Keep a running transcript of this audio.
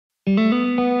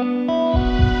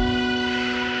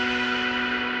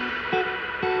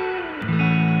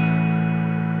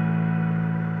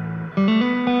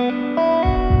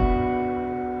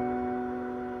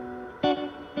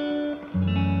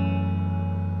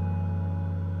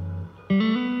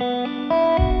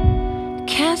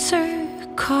Cancer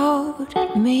called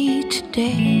me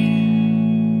today.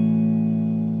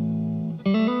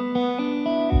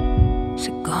 Is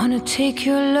it gonna take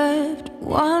your loved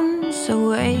ones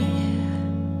away?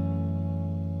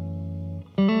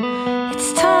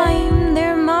 It's time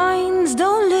their minds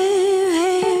don't live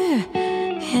here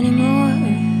anymore.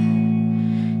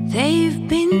 They've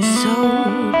been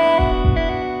sold,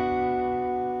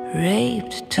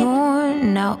 raped,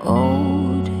 torn, now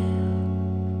old.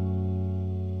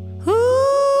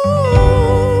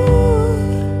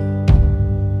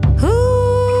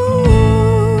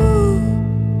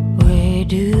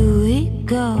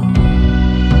 Go.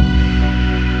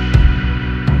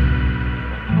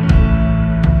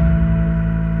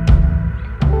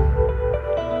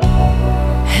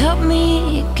 Help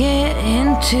me get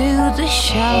into the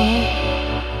shower.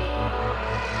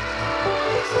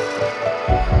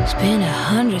 It's been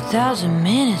 100,000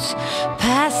 minutes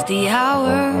past the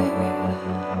hour.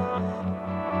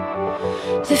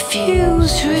 The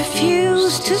fuse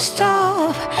refused to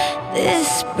stop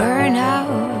this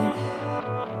burnout.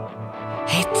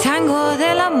 Hey, Tango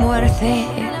de la Muerte,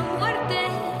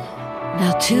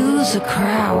 now to the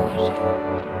crowd.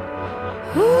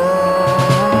 Ooh,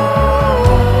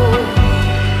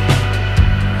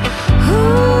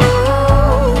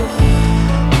 ooh,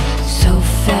 so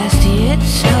fast yet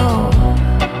slow.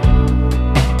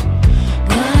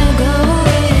 Gonna go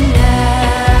in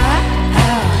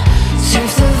now,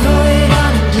 surf the void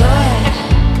unemployed.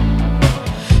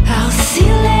 I'll see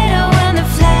you later when the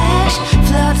flash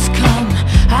floods come.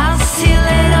 I'll see you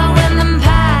later when the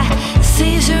pie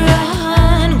sees her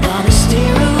run. Gonna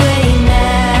steer away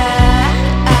now,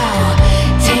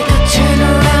 take a turn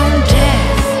around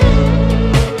death.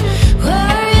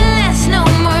 Worry less, no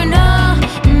more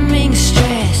numbing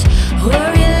stress.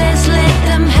 Worry less, let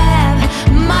them have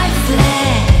my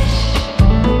flesh.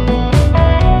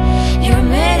 Your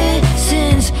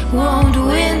medicines won't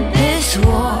win this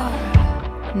war.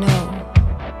 No,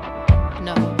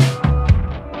 no.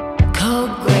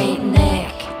 Great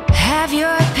neck, have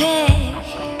your pick.